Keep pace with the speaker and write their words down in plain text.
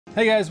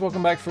Hey guys,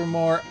 welcome back for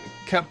more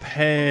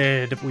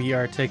Cuphead. We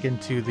are taken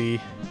to the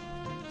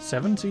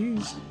 7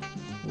 Seas.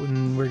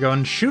 When we're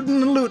going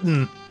shooting and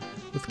looting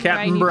with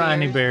Captain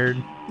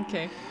Brinybeard.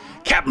 Okay.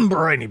 Captain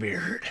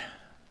Brinybeard.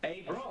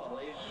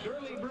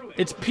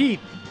 It's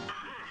Pete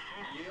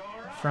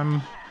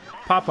from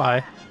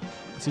Popeye.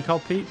 Is he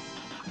called Pete?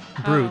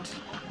 Brute.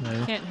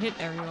 No. Can't hit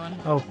everyone.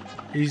 Oh,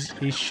 he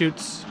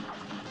shoots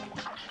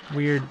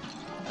weird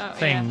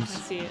things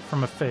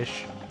from a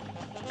fish.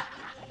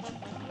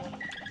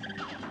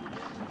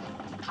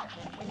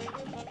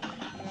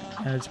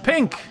 And it's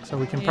pink, so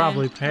we can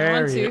probably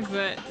parry it.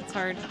 But it's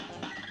hard.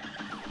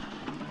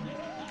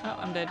 Oh,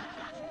 I'm dead.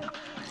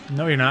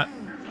 No, you're not.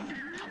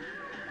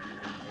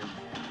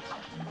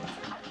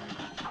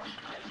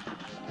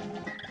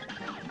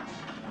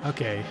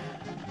 Okay.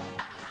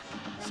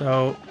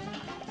 So...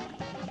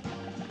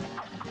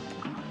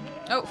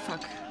 Oh,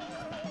 fuck.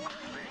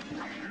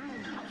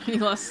 He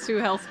lost 2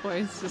 health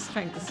points just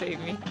trying to save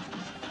me.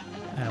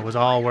 And it was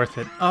all worth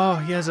it. Oh,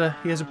 he has a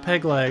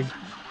peg leg.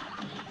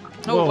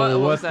 Oh, whoa, what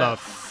what the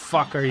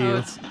fuck are you? Oh,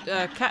 it's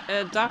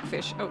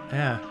dogfish. Oh.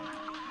 Yeah.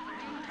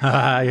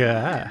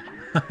 Yeah.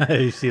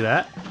 You see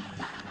that?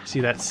 See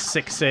that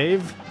sick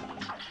save?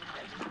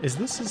 Is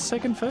this his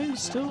second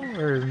phase still?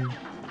 Or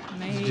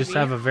Maybe. does he just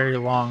have a very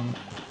long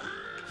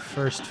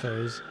first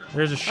phase?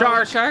 There's a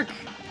shark! Oh, shark!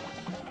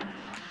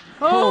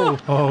 Oh!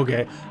 Oh,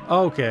 okay.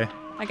 Okay.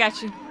 I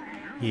got you.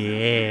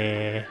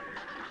 Yeah.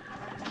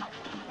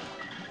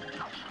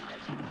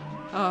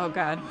 Oh,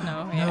 God.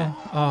 No. Yeah. No.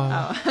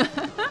 Oh.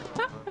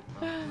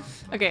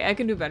 Okay, I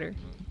can do better.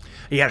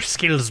 Your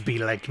skills be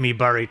like me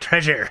buried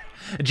treasure.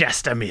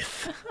 Just a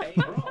myth.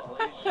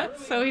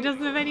 So he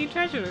doesn't have any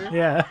treasure.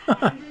 Yeah.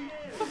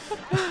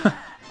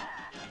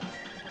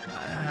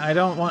 I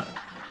don't want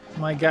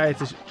my guy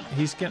to...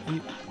 He's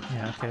gonna...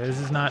 yeah, okay, this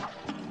is not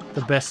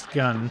the best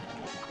gun.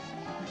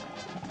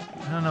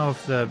 I don't know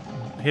if the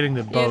hitting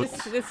the boat...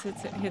 Yeah, this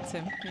hits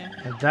him.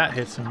 Yeah. That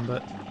hits him,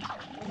 but...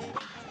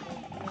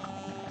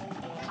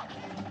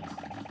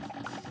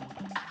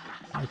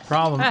 The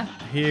problem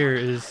here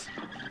is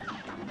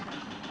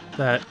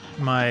that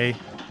my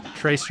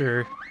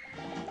tracer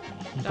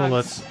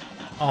bullets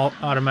all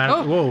automatic.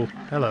 Oh. Whoa!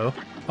 Hello.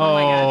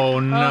 Oh,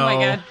 no! Oh my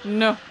god!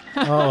 No.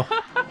 Oh.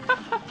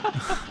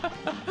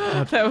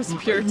 That was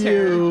pure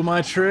terror.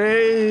 My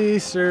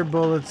tracer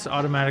bullets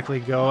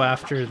automatically go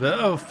after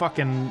the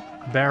fucking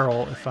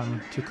barrel if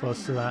I'm too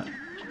close to that,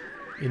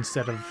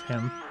 instead of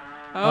him.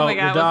 Oh my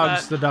god!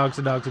 The dogs.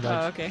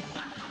 Oh, okay.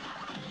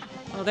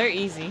 Well, they're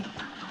easy.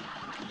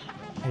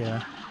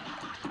 Yeah.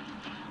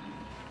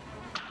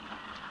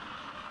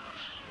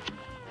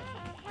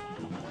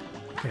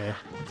 Okay.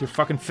 With your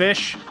fucking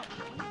fish.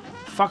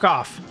 Fuck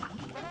off.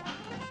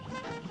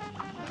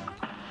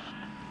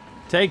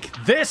 Take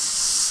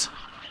this!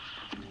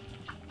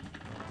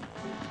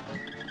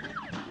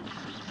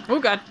 Oh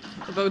god.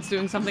 The boat's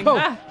doing something. Oh.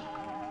 Ah.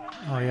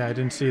 Oh yeah, I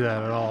didn't see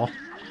that at all.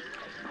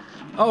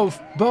 Oh,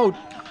 boat!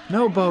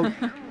 No boat!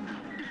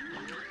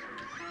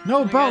 No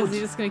Oh boat! God, is he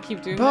just gonna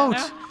keep doing Boat!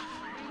 that now?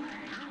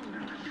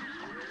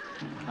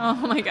 Oh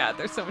my god,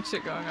 there's so much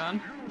shit going on.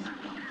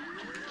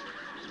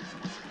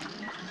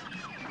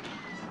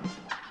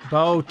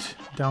 Boat!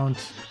 Don't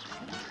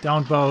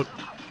boat.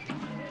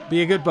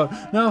 Be a good boat.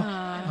 No!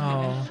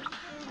 Oh.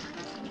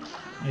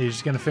 Are you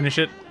just gonna finish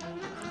it?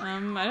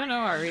 I don't know,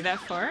 are we that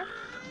far?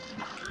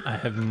 I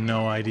have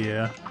no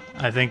idea.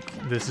 I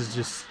think this is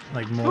just,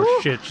 like, more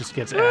shit just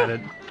gets added.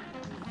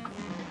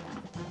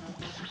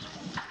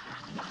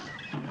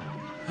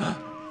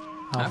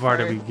 How far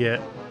did we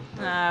get?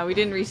 We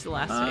didn't reach the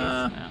last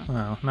phase. No.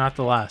 No, not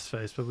the last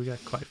phase, but we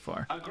got quite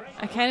far.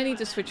 I kinda need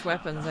to switch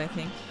weapons, I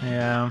think.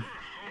 Yeah.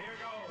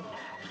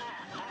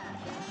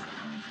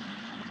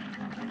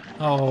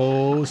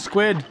 Oh,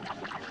 squid!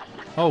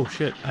 Oh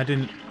shit, I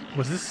didn't...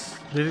 Was this...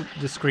 Did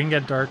the screen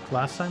get dark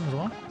last time as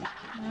well?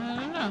 I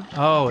don't know.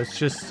 Oh, it's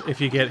just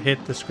if you get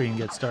hit, the screen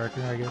gets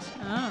darker, I guess.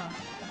 Oh.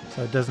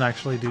 So it doesn't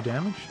actually do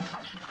damage?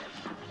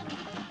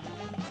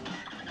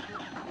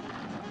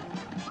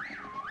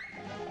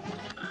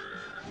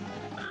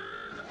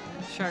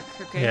 Shark,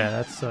 okay. Yeah,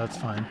 that's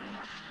fine.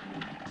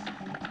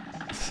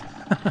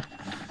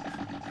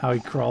 How he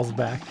crawls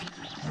back.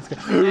 Let's go.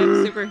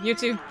 Yeah, super. You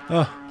too.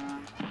 Oh.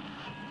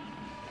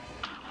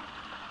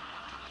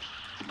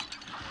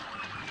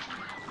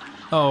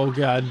 Oh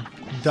god.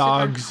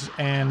 Dogs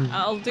and...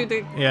 I'll do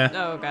the... Yeah.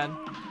 Oh god.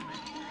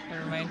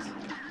 Never mind.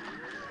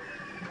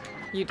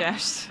 You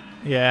dashed.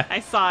 Yeah. I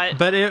saw it.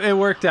 But it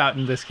worked out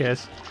in this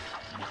case.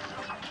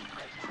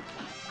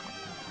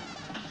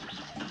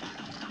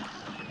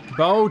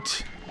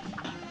 Boat!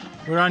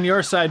 We're on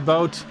your side,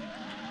 boat.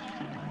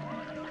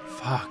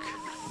 Fuck.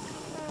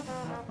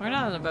 We're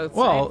not on the boat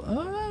Well, side.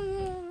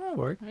 that'll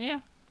work.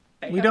 Yeah.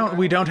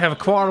 We don't have a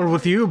quarrel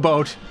with you,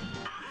 boat.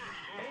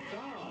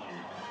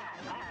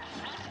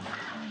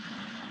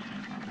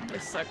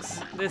 This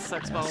sucks. This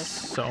sucks balls.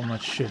 So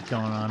much shit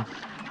going on.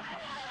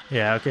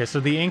 Yeah, okay,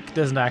 so the ink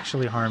doesn't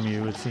actually harm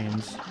you, it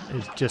seems.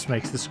 It just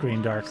makes the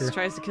screen darker. Just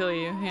tries to kill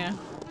you, yeah.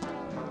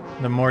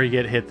 The more you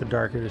get hit, the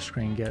darker the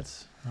screen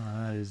gets. Oh,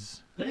 that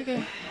is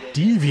Okay.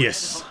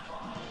 devious.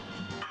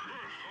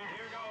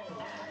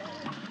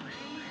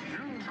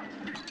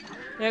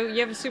 Yeah, you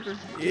have a super.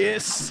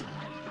 Yes.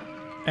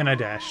 And I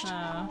dashed.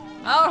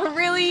 Oh,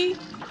 really?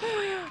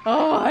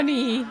 Oh,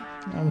 honey.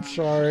 I'm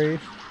sorry.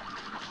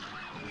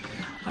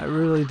 I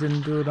really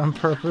didn't do it on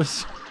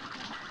purpose.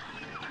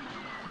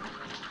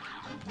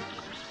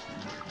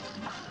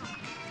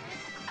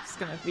 Just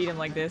gonna beat him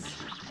like this.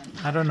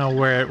 I don't know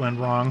where it went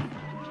wrong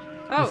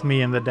with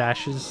me and the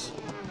dashes.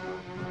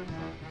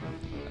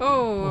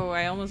 Oh,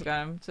 I almost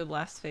got him to the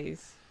last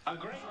phase. A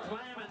great slam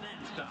and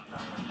then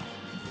stop.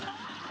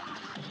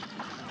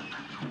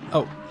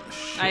 Oh,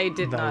 shit. I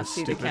did That not was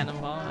see stupid. the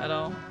cannonball at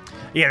all.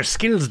 Your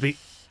skills be...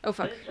 Oh,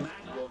 fuck.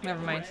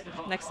 Never mind.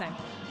 Next time.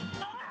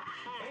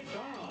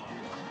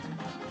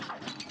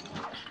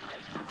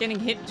 Getting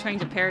hit trying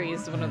to parry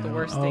is one of the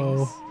worst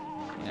things.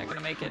 You're not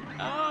gonna make it.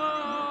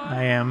 Oh!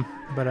 I am,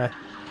 but I...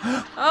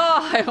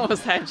 Oh, I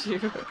almost had you.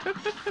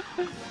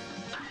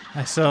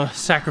 I so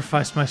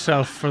sacrificed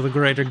myself for the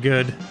greater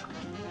good.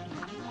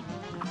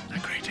 The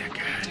greater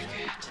good.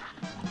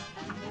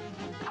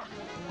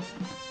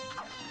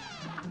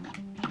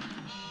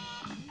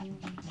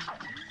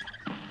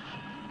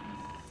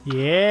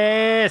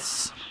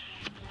 Yes!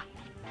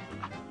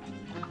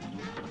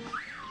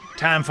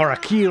 Time for a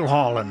keel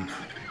hauling.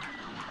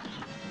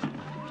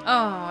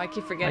 Oh, I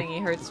keep forgetting he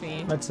hurts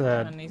me. That's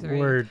a when he's already-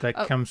 word that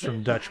Oh. comes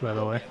from Dutch, by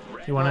the way.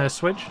 You want to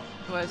switch?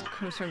 What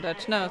comes from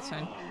Dutch? No, it's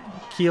fine.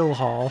 Keel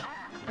haul.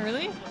 Oh,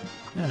 really?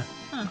 Yeah.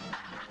 Huh.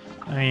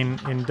 I mean,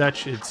 in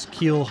Dutch, it's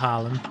keel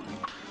halen.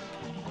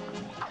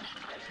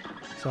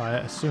 So I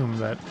assume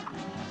that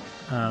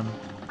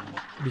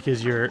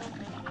because you're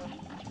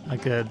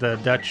like the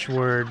Dutch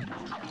word,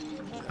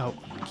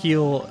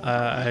 keel,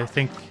 I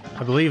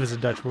believe is a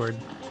Dutch word,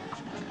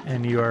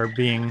 and you are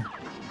being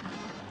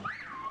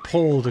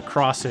pulled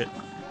across it.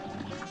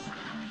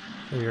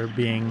 So you're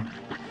being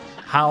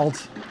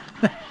howled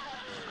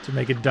to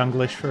make it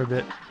Dunglish for a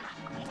bit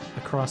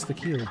across the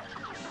keel.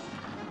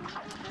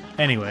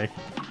 Anyway.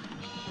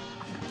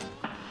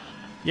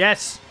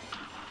 Yes!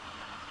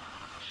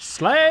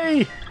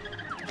 Slay!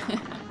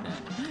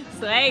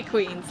 Slay,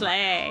 queen,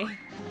 slay.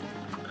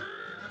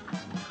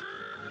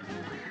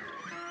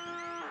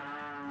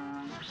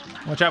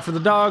 Watch out for the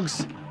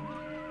dogs!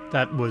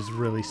 That was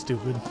really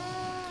stupid.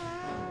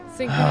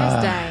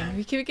 Synchronized dying.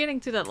 We keep getting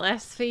to that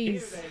last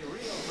phase.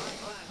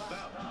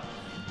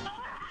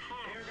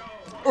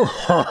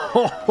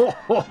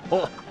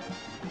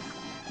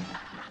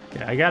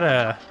 Okay, I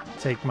gotta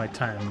take my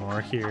time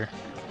more here.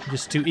 I'm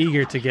just too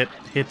eager to get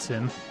hits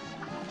in.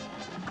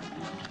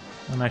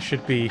 And I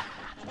should be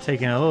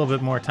taking a little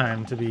bit more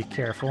time to be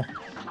careful.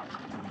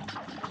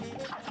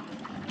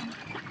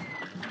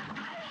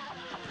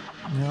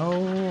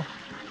 No.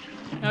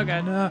 Oh,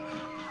 God. No.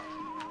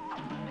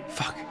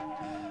 Fuck.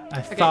 I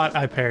thought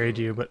I parried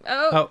you, but...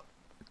 Oh.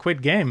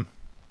 Quit game.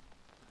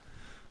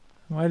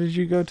 Why did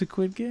you go to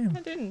quit game? I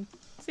didn't.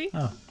 See?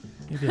 Oh,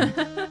 you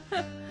didn't.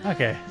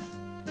 Okay.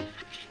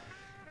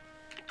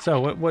 So,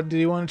 what do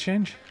you want to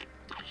change?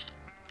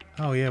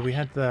 Oh yeah, we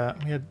had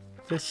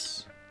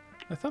this.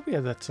 I thought we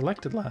had that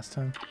selected last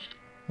time.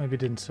 Maybe it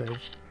didn't save.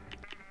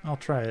 I'll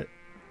try it.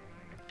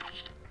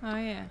 Oh,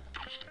 yeah.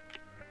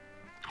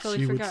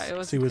 Totally forgot it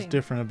was See a what's thing.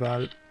 different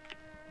about it.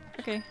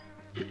 Okay.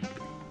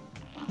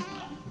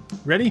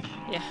 Ready?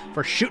 Yeah.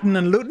 For shooting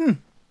and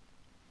looting?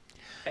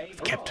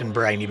 With Captain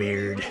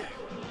Brinybeard.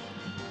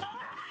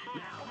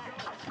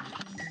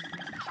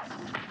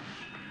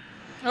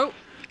 Oh.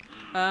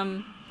 I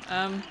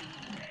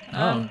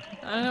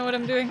don't know what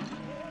I'm doing.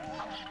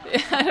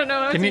 I don't know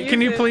how to use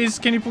Can you it. please?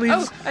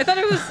 Oh, I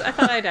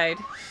thought I died.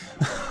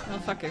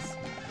 Oh, fuckers.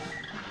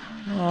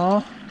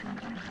 Aw.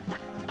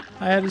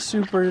 I had a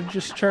super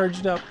just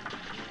charged up.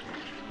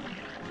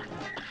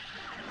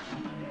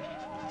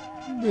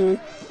 Boo.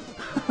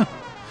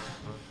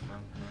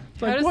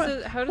 It's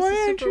like, How does why the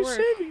aren't super you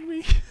work? saving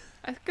me?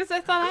 Because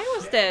I thought I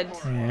was dead.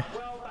 Yeah.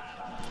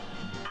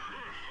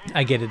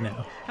 I get it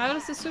now. How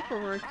does the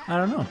super work? I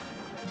don't know.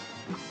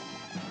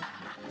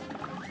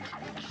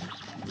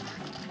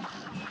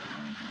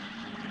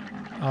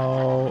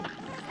 Oh,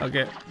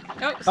 okay.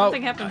 Oh,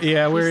 something happened.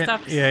 Yeah, You we're in.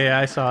 stopped. Yeah,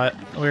 I saw it.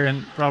 We're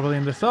in probably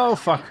in this. Oh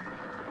fuck!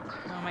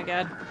 Oh my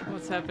god,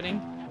 what's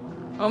happening?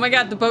 Oh my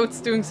god, the boat's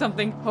doing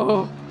something.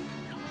 Oh.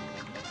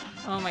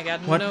 Oh my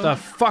god, What no. the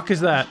fuck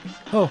is that?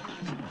 Oh.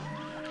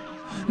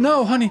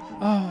 No, honey.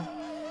 Oh.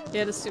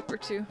 Yeah, the super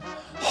too.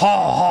 Ha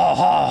ha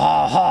ha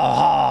ha ha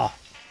ha.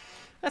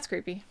 That's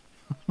creepy.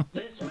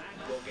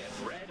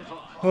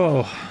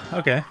 Oh,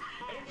 okay.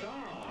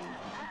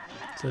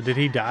 So did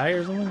he die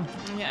or something?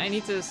 Yeah, I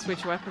need to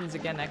switch weapons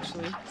again,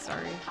 actually.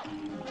 Sorry.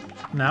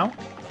 Now?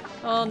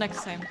 Well,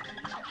 next time.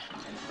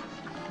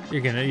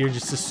 You're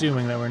just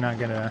assuming that we're not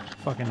gonna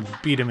fucking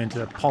beat him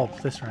into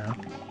pulp this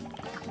round.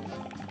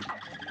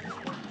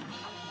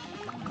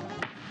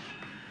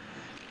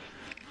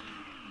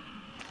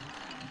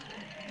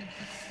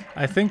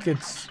 I think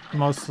it's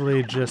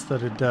mostly just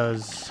that it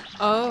does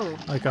Oh.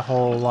 like a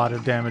whole lot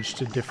of damage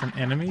to different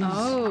enemies.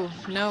 Oh,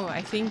 no,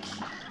 I think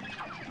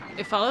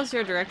it follows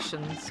your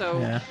direction. So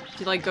Yeah. if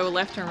you like go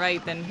left and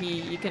right, then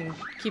you can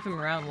keep him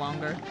around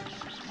longer.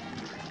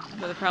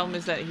 But the problem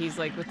is that he's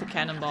like with the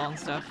cannonball and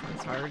stuff.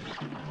 It's hard.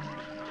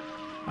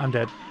 I'm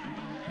dead.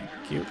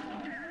 Thank you.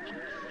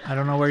 I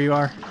don't know where you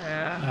are.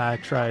 Yeah. I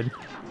tried.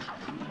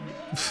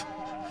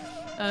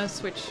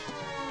 Switch.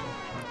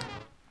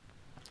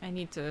 I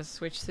need to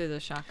switch to the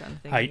shotgun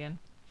thing Hi. again.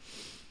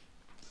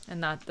 And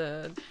not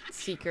the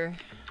seeker.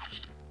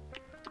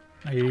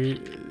 Are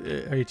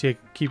you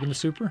keeping the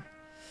super?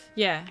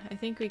 Yeah, I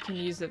think we can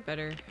use it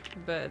better,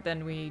 but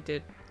then we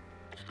did.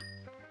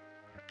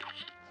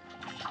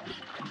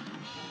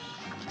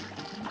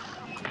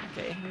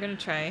 Okay, I'm gonna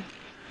try.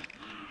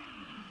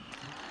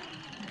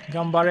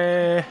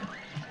 Gambare.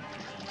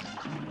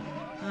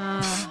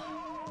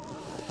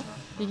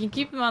 You can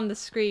keep him on the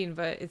screen,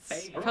 but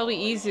it's probably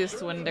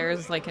easiest when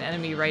there's like an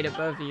enemy right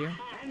above you.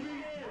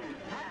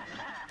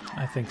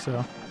 I think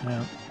so.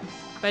 Yeah.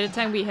 By the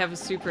time we have a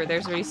super,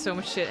 there's already so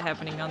much shit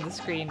happening on the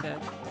screen that...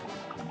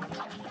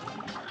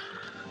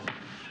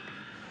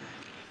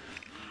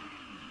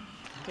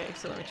 Okay,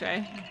 so let me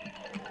try.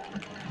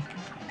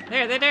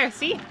 There,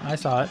 see? I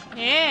saw it.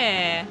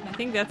 Yeah, I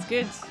think that's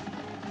good.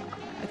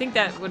 I think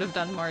that would have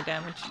done more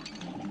damage.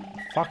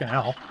 Fucking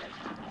hell.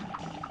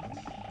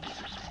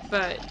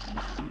 But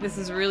this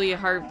is really a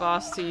hard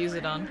boss to use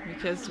it on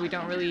because we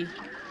don't really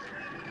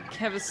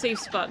have a safe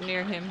spot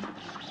near him.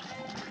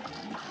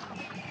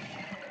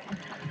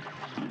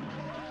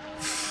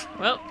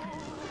 Well,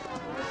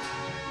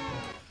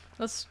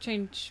 let's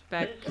change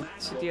back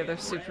to the other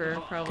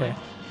super, probably. Okay.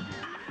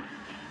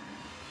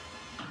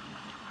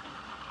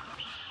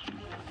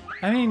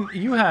 I mean,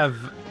 you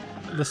have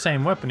the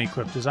same weapon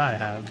equipped as I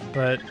have,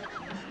 but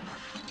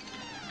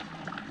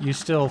you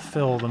still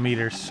fill the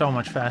meter so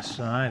much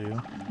faster than I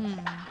do.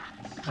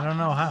 I don't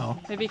know how.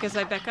 Maybe because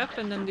I back up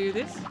and then do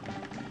this?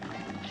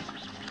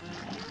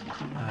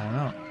 I don't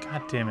know.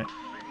 God damn it.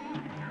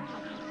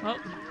 Well,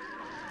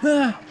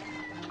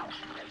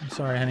 I'm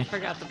sorry, honey.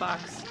 forgot the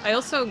box. I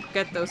also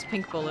get those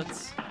pink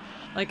bullets.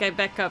 Like, I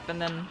back up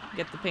and then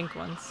get the pink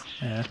ones.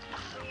 Yeah.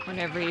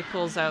 Whenever he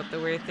pulls out the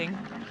weird thing.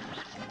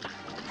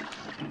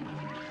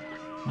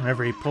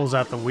 Whenever he pulls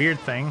out the weird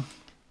thing.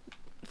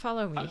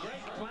 Follow me.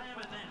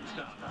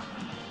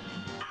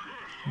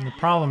 And the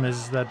problem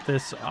is that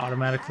this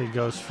automatically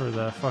goes for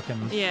the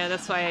fucking... Yeah,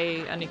 that's why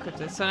I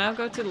unequipped it. So now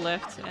go to the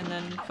left and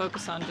then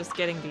focus on just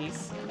getting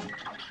these.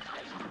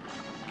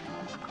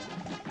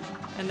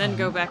 And then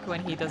go back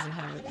when he doesn't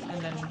have it.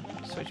 And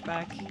then switch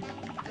back.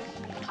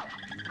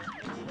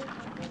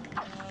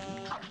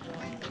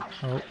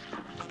 Oh.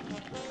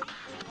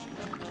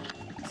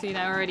 See,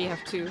 now I already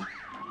have two.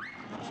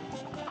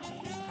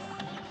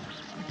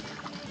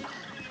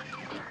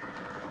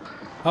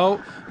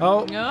 Oh.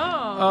 Oh.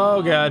 No.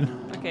 Oh, God.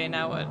 Okay,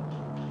 now what?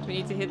 Do we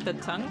need to hit the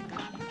tongue?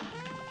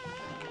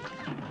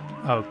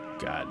 Oh,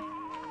 God.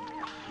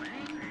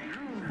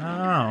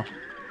 I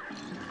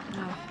don't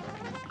know.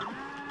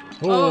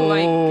 Oh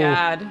my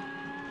god.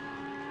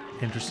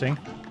 Interesting.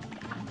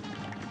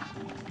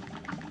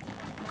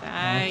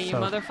 Die, you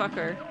so-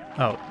 motherfucker.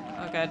 Oh.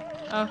 Oh god.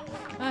 Oh.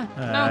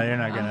 No. You're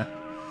not gonna.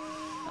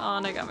 Oh,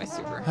 and I got my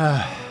super.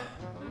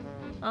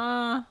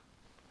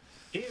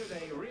 Here's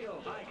a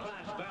real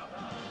high-class bout.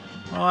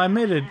 Well, I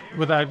made it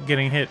without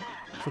getting hit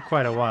for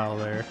quite a while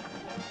there.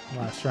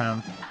 Last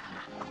round.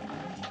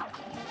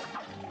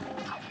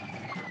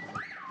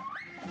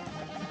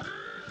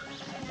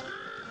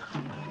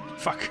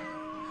 Fuck.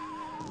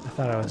 I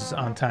thought I was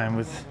on time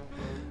with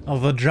all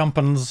the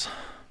jumpins'.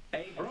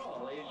 A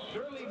brawl is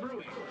surely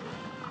brewing.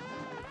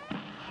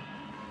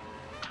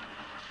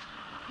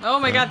 Oh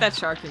my god, that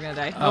shark, you're gonna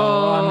die.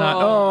 Oh, I'm not.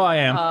 Oh, I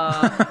am.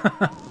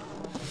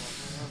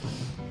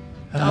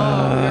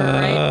 Oh, you're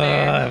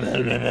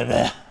right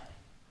there.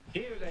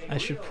 Here's a I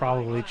should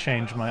probably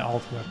change my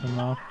alt weapon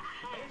though.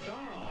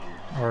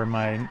 Or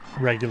my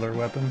regular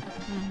weapon.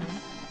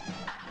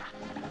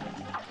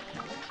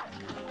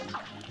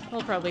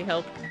 Will probably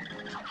help.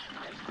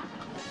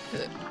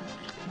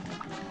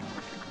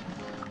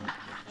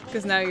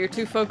 Because now you're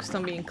too focused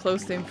on being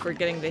close to him for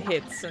getting the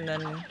hits, and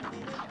then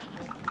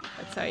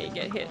that's how you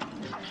get hit.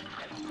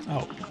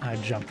 Oh, I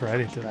jumped right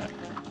into that.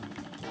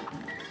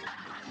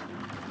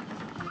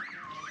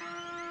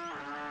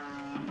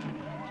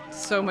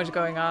 So much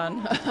going on.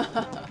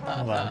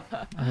 Hold on.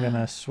 I'm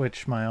gonna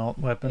switch my alt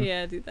weapon.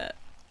 Yeah, do that.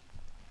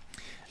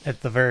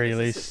 At the very Just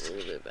least. a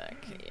little bit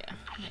back. Yeah,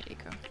 there you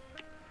go.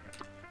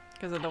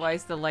 Because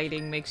otherwise the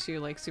lighting makes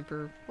you like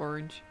super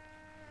orange.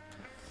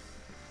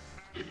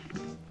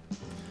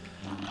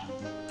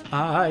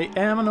 I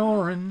am an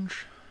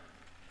orange.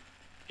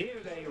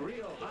 Here's a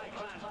real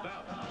high-class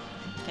bout.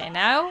 Okay,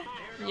 now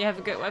you have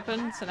a good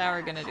weapon, so now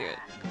we're gonna do it.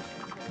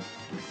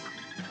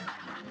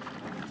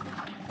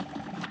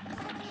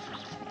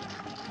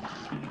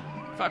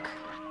 Fuck.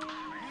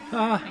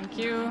 Ah, Thank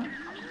you.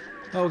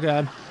 oh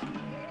god.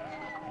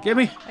 Get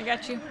me. I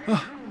got you.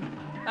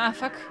 Ah,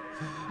 fuck.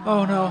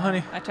 Oh no,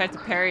 honey. I tried to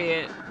parry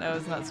it. That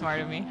was not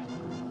smart of me.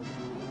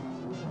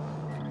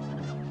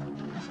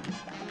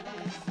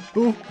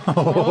 Ooh.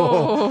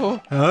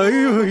 Oh.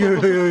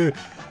 You.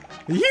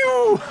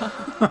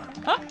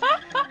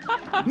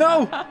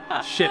 No.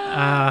 Shit.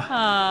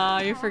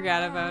 Aw, you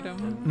forgot about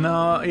him.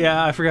 No.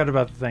 Yeah, I forgot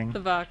about the thing. The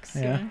box.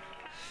 Yeah. Yeah.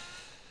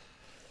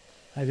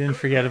 I didn't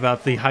forget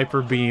about the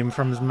hyper beam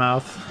from his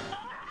mouth.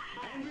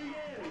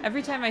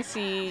 Every time I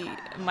see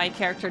my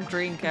character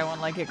drink, I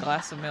want like a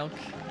glass of milk.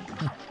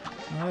 Oh,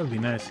 that would be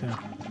nice. Yeah.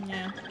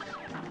 Yeah.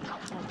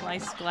 A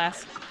nice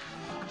glass.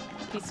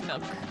 Piece of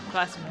milk.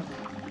 Glass of milk.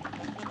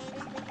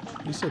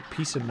 You said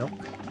piece of milk.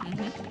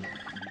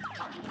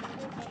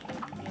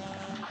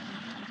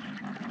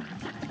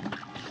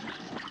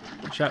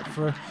 Shot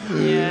for.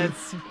 Yeah,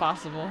 it's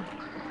impossible.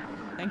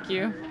 Thank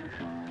you.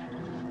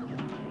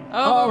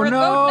 Oh, over the no!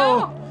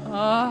 boat, no!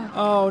 Oh,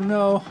 Oh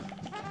no.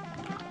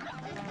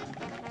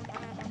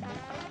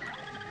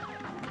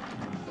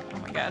 oh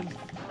my god.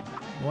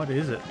 What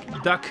is it?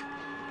 Duck.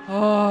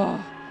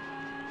 Oh,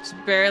 just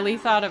barely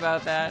thought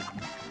about that.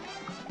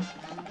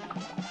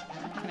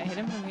 Can I hit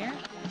him from here?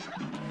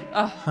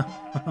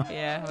 Oh,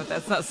 yeah, but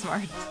that's not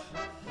smart.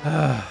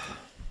 I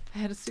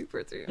had a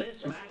super too.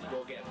 This match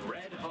will get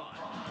red hot.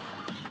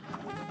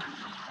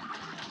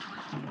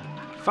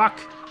 Fuck.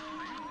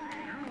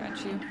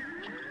 Got you.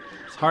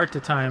 It's hard to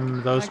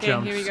time those Okay,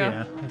 jumps. here we go.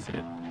 Yeah, that's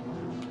it.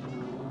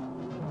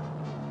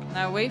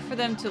 Now wait for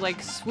them to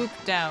like swoop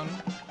down,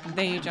 and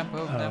then you jump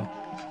over them.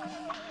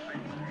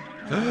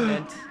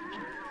 Dead.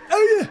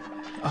 Oh yeah.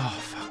 Oh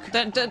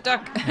fuck.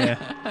 Duck.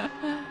 Yeah.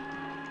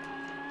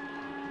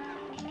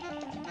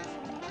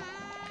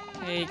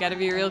 Hey, you gotta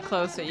be real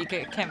close so you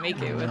can't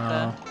make it with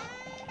No.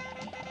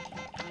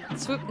 the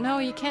swoop. No,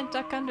 you can't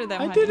duck under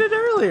them. I honey. did it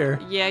earlier.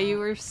 Yeah, you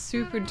were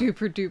super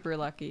duper duper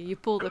lucky. You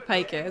pulled a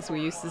pike, as we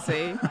used to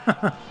say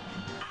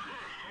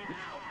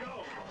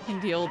in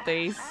the old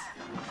days.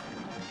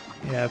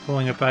 Yeah,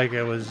 pulling a pike,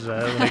 I was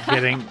like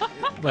getting,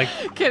 like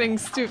Getting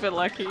stupid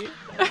lucky.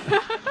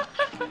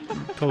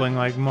 pulling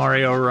like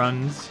Mario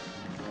runs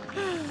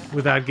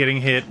without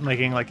getting hit,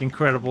 making like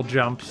incredible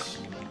jumps.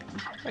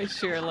 By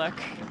sheer luck.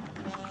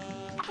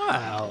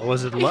 Wow,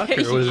 was it luck or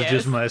was it Yes.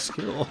 just my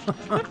skill?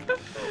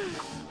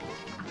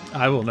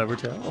 I will never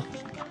tell.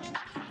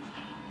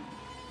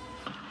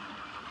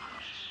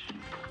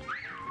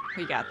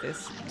 We got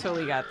this.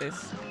 Totally got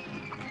this.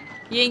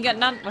 You ain't got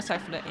none. What's sorry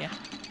for that? Yeah.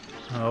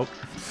 Oh.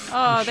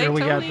 Oh, You they sure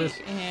we totally. got this?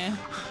 Yeah.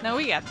 No,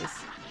 we got this.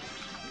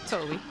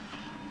 Totally.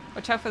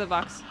 Watch out for the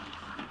box.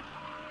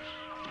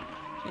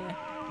 Yeah.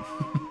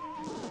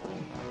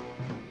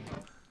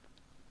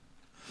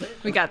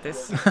 We got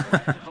this.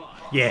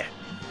 Yeah.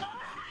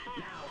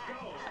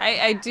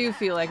 I do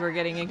feel like we're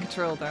getting in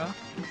control though.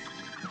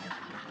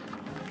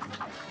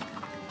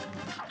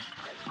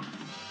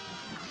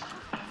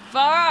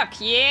 Fuck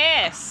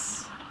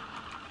yes!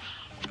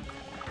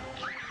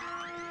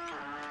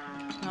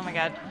 Oh my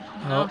god.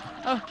 Oh.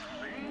 Oh.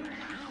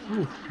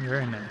 Ooh,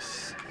 very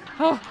nice.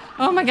 Oh.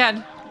 Oh my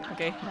god.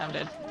 Okay, now I'm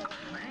dead.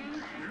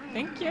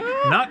 Thank you.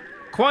 Not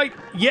quite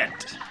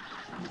yet.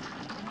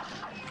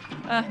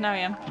 Now I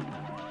am.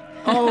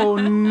 Oh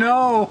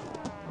no.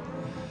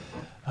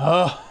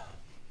 Oh.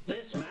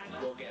 This match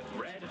will get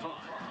red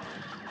hot.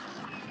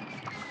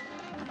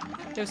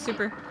 It was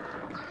super.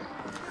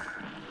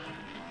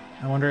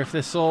 I wonder if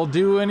this will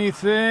do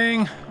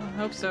anything. I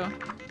hope so.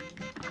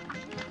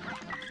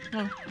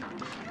 Oh.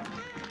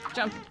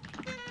 Jump.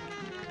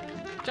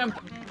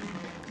 Jump.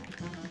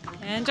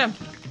 And jump.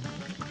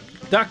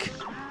 Duck.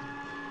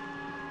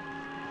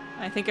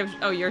 I think I'm.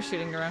 Oh, you're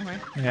shooting the wrong way.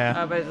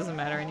 Yeah. But it doesn't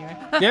matter anyway.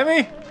 Get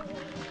me.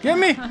 Get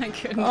me. I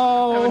couldn't.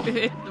 Oh. I would have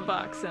hit the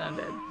box and I'm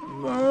dead.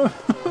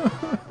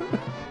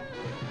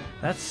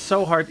 That's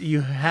so hard.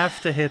 You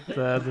have to hit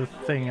the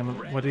thing.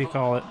 And what do you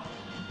call it?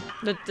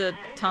 The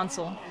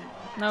tonsil.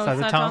 No, Is that it's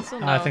the not tonsil.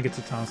 No. I think it's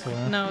a tonsil.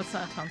 Yeah? No, it's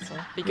not tonsil.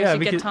 Because Yeah, you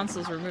get because-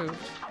 tonsils removed.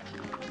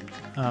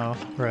 Oh,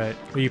 right.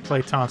 Well, you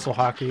play tonsil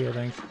hockey, I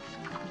think.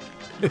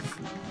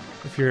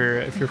 If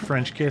you're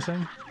French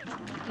kissing.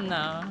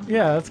 No.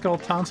 Yeah, that's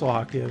called tonsil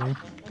hockey, I think.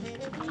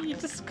 You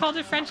just called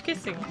it French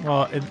kissing.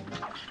 Well, it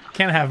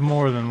can't have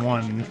more than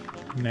one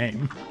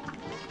name.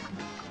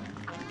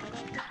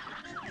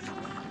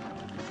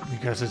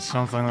 Because it's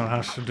something that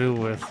has to do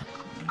with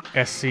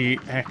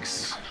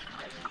SCX.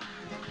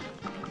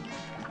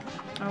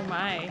 Oh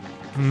my.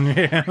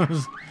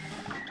 Yes.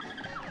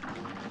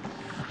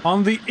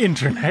 On the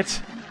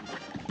internet.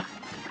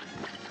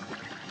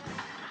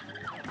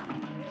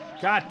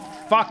 God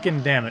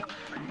fucking damn it.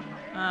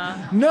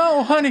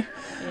 No, honey.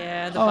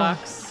 Yeah, the Oh.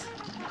 box.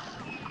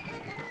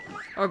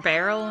 Or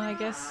barrel, I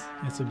guess.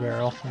 It's a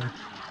barrel.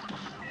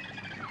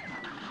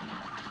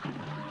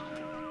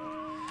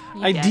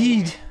 You I died.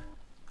 did.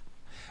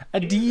 I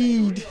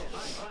did.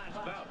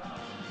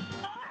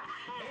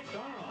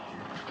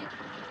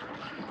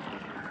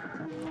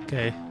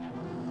 Okay.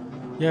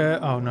 Yeah.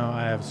 Oh no,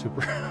 I have a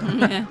super.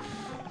 Yeah.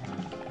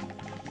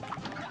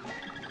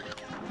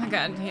 Oh my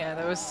god, yeah,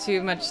 there was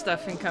too much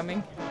stuff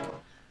incoming.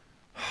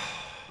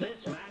 This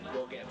match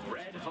will get red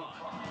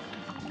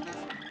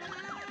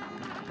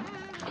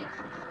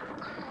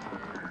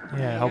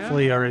Yeah, you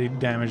hopefully you already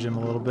damaged him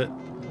a little bit.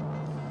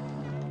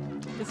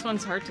 This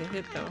one's hard to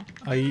hit though.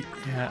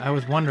 Yeah, I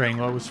was wondering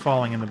what was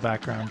falling in the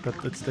background, but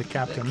it's the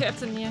captain.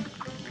 Captain, yeah.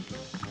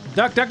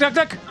 Duck, duck, duck,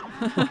 duck!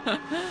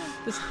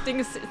 This thing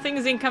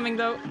is incoming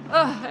though.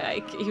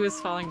 Ugh, he was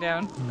falling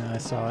down. No, I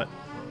saw it.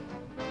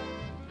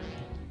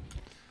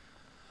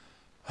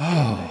 Oh.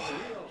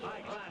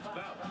 High class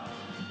bout.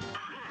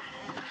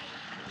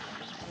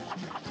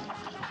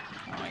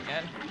 Oh my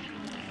god.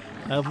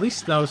 At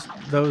least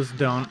those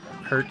don't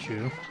hurt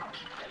you.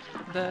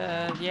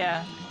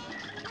 Yeah.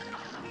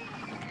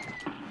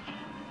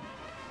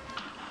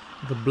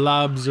 The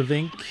blobs of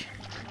ink.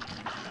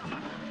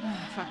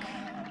 Fuck.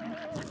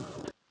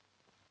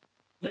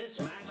 This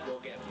match will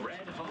get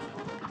red hot.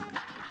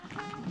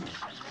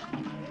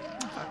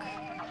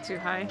 Fuck. Too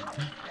high.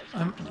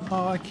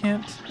 Oh, I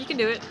can't. You can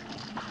do it.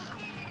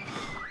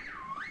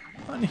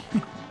 Honey.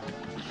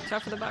 Try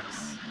for the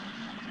bucks.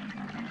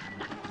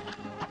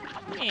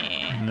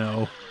 Yeah.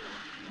 No.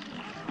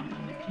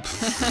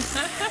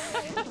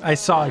 I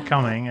saw it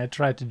coming. I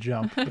tried to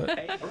jump, but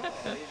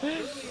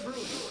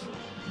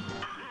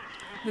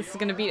This is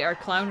gonna beat our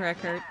clown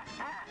record.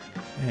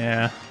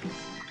 yeah.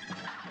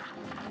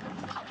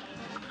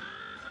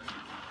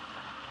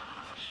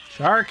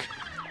 Shark.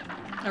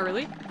 Oh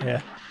really?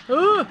 Yeah.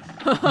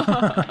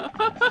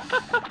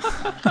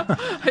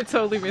 I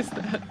totally missed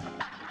that.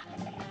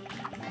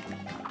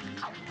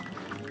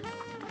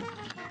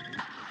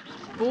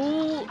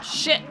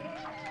 Bullshit.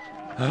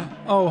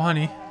 Oh,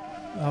 honey.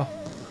 Oh,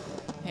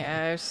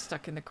 Yeah, I was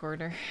stuck in the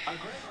corner.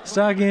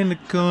 stuck in the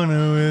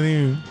corner with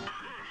you.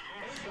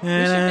 We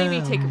should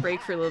maybe take a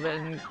break for a little bit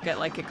and get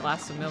like a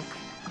glass of milk.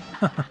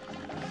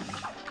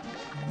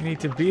 We need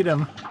to beat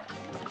him.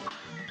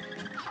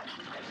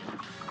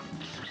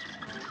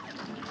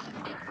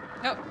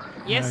 Oh,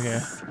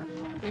 yes.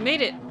 We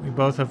made it. We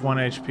both have 1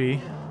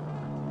 HP.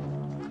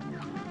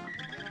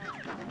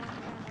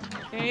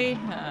 Okay.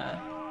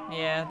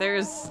 Yeah,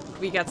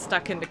 we got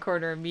stuck in the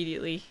corner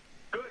immediately.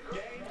 Good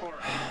day for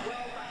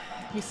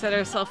We set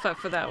ourselves up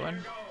for that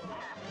one.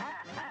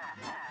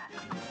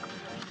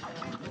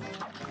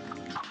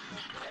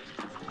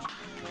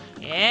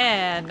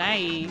 Yeah,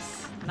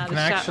 nice. Not I can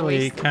a shot actually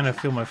wasted. kind of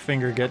feel my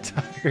finger get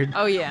tired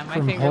Oh yeah, my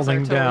from fingers are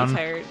holding totally down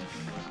tired.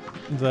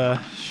 the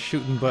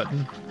shooting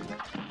button.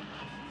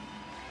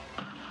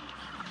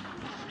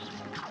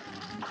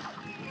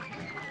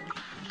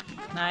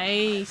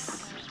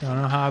 Nice. Don't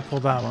know how I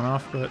pulled that one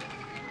off, but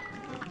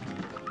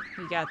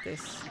We got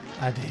this.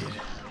 I did.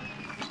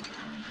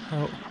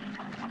 Oh,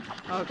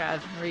 Oh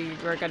god,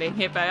 we're getting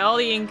hit by all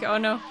the ink. Oh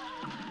no.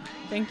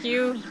 Thank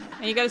you.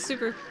 And you got a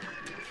super.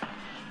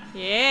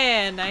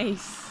 Yeah,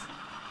 nice.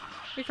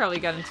 We probably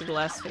got into the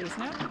last phase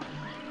now.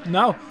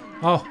 no!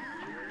 Oh,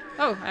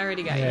 Oh, I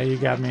already got yeah, you. you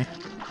got me.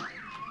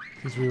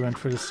 Because we went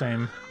for the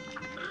same.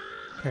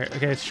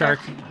 Okay, it's shark.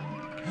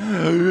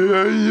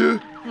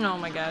 Oh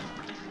my god.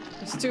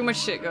 There's too much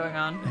shit going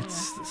on.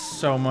 It's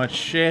so much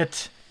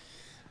shit.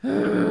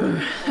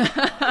 Gonna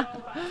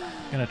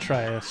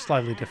try a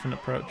slightly different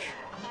approach.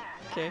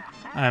 Okay.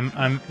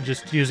 I'm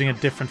just using a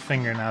different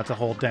finger now to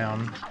hold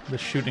down the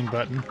shooting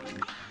button,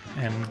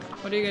 and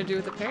What are you gonna do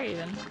with the parry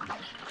then?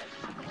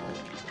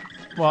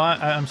 well,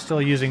 I'm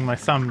still using my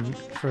thumb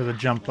for the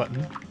jump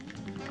button.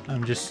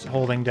 I'm just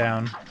holding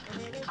down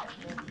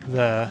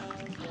the.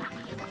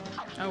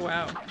 Oh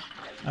wow.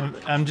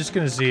 I'm just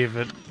gonna see if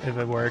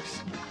it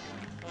works.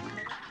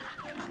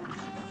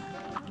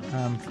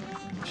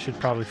 Should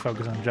probably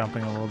focus on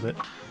jumping a little bit.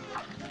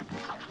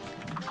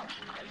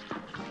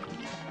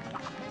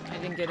 I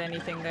didn't get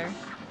anything there.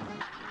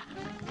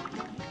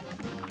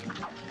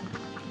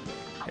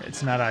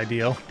 It's not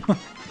ideal.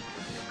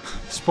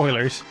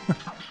 Spoilers.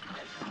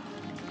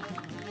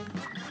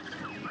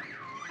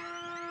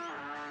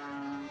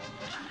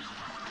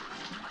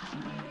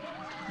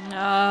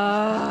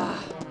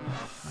 Ah,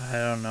 I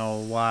don't know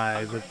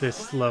why, but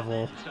this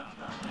level,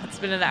 it's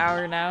been an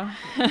hour now.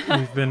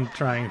 we've been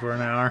trying for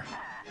an hour.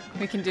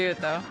 We can do it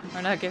though.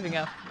 We're not giving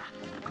up.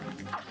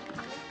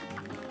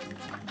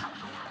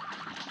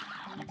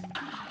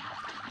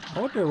 I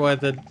wonder why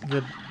the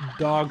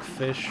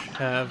dogfish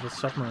have a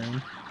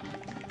submarine.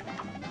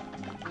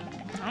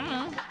 I don't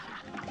know.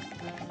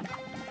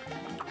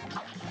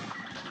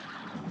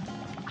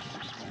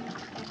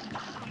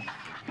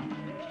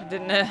 I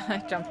didn't.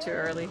 I jumped too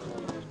early.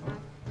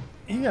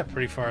 You got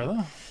pretty far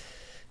though.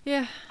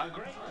 Yeah. a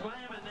great slam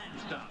and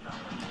then stop.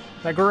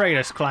 The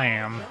greatest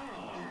clam.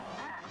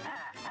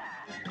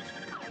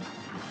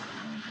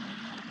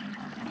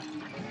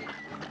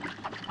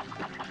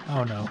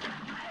 Oh no.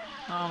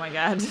 Oh my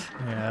god.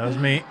 Yeah, that was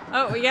me.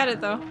 Oh, we got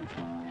it though.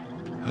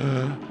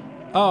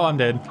 Oh, I'm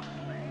dead.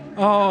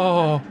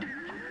 Oh.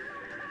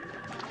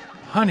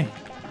 Honey.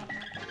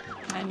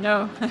 I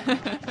know.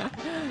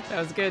 That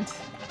was good.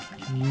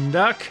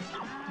 Duck.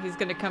 He's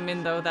gonna come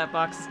in though. That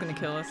box is gonna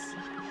kill us.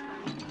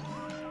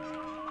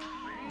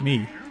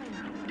 Me.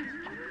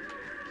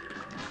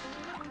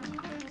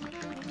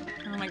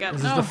 Oh my god.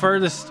 This no. is the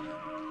furthest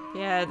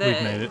Yeah, we've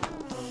made it.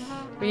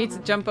 We need to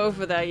jump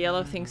over that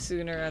yellow thing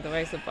sooner,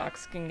 otherwise the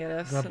box can get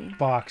us. The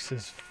box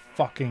is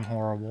fucking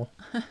horrible.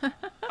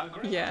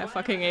 Yeah, I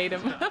fucking ate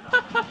him.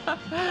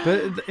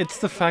 But it's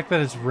the fact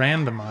that it's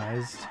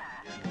randomized,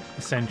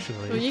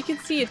 essentially. Well, you can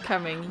see it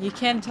coming. You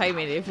can time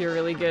it if you're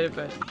really good,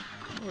 but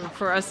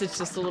for us it's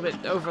just a little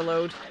bit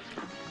overload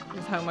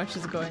with how much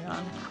is going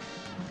on.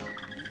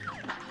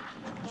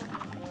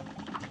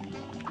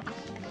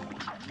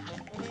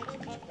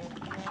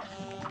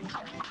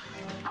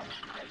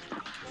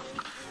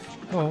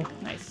 Oh.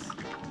 Nice.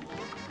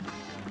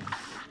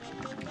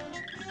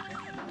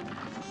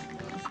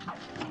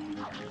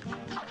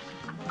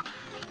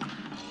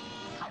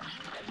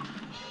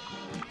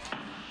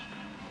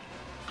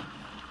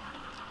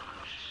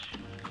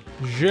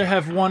 Je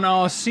have one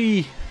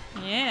RC.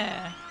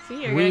 Yeah.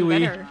 See, you're Oui, getting oui.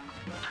 better.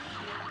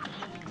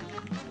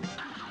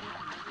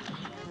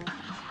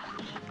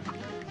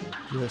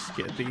 Let's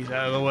get these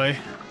out of the way.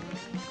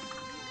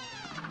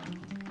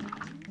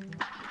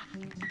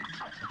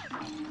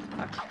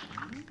 Fuck.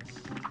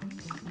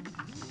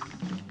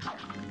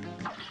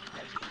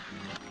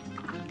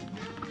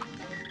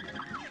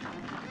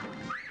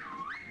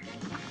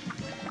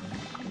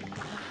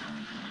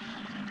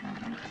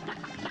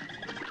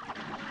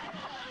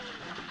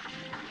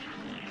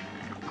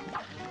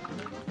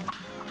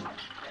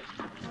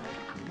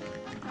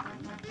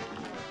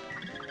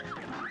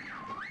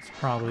 It's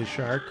probably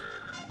shark.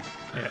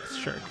 Yeah, it's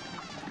shark.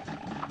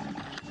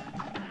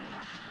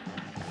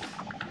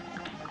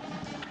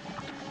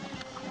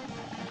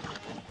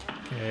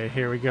 Okay,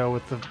 here we go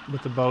with the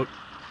boat.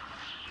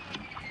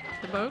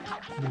 The boat?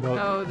 The boat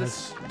Oh,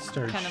 this has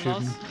started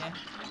cannonballs? shooting. Yeah.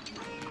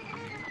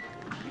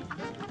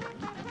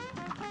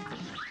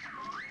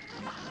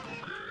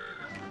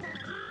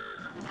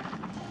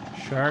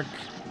 Shark.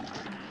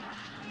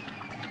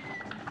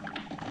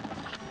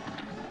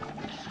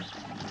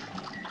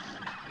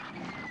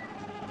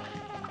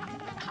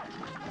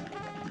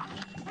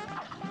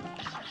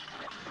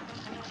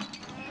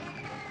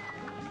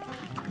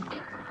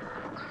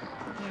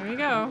 There we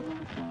go.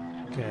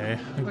 Okay,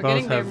 we We're both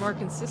getting there have more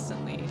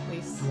consistently, at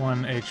least.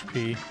 1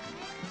 HP.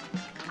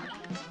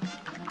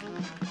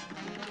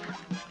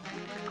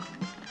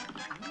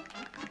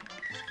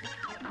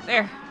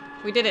 There!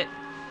 We did it.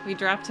 We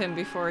dropped him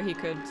before he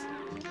could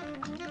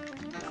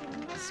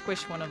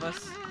squish one of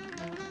us.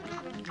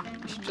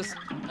 We should just...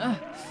 Ugh.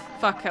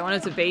 Fuck, I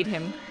wanted to bait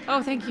him.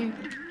 Oh, thank you.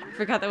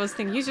 Forgot that was the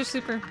thing. Use your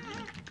super.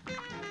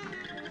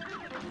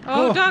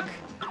 Oh, Oh. duck!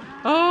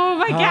 Oh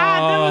my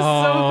god, that was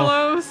so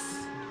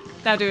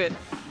close! Now do it.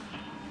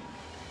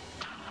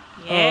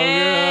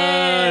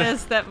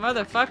 Yes, that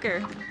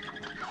motherfucker.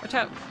 Watch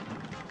out.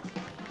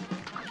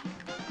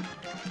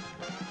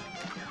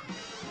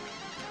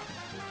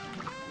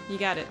 You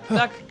got it.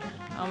 Duck.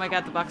 Oh my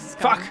god, the box is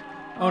coming. Fuck!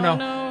 Oh no.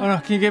 no. Oh no,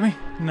 can you get me?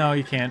 No,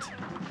 you can't.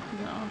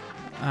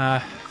 No.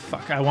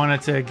 Fuck, I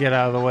wanted to get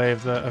out of the way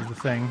of the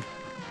thing.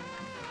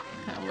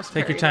 I almost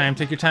Take your parried time, it.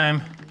 take your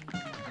time.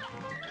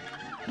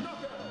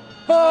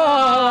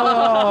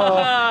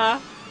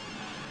 Oh!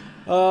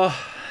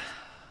 Oh,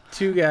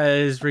 2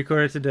 guys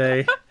recorded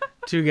today.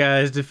 2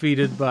 guys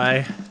defeated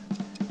by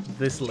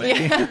this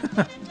lady. Yeah.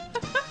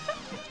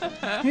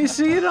 You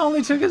see, it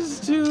only took us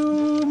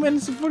 2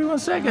 minutes and 41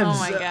 seconds. Oh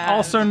my God.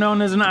 Also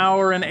known as 1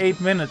 hour and 8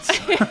 minutes.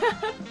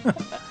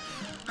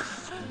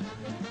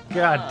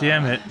 God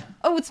damn it.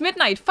 Oh, it's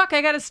midnight. Fuck,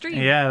 I got a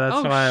stream. Yeah, that's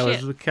Oh, why I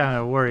shit. was kind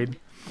of worried.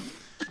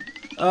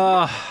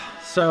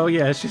 So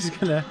yeah, she's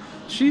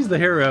the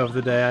hero of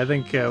the day. I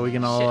think we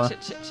can all.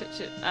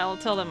 Shit. I'll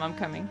tell them I'm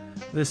coming.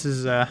 This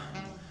is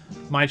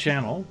my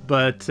channel,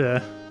 but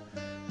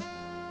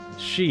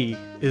she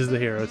is the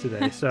hero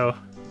today. So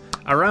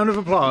a round of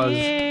applause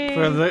Yay.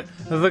 for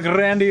the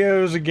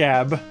grandiose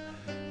Gab.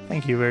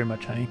 Thank you very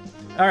much, honey.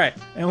 All right,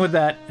 and with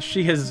that,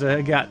 she has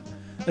got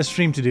a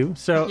stream to do.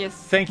 So Yes.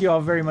 thank you all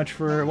very much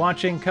for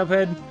watching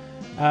Cuphead.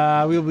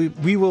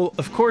 We will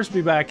of course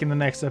be back in the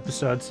next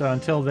episode. So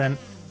until then,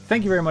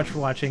 thank you very much for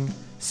watching.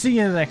 See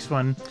you in the next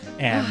one,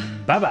 and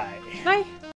bye bye. Bye.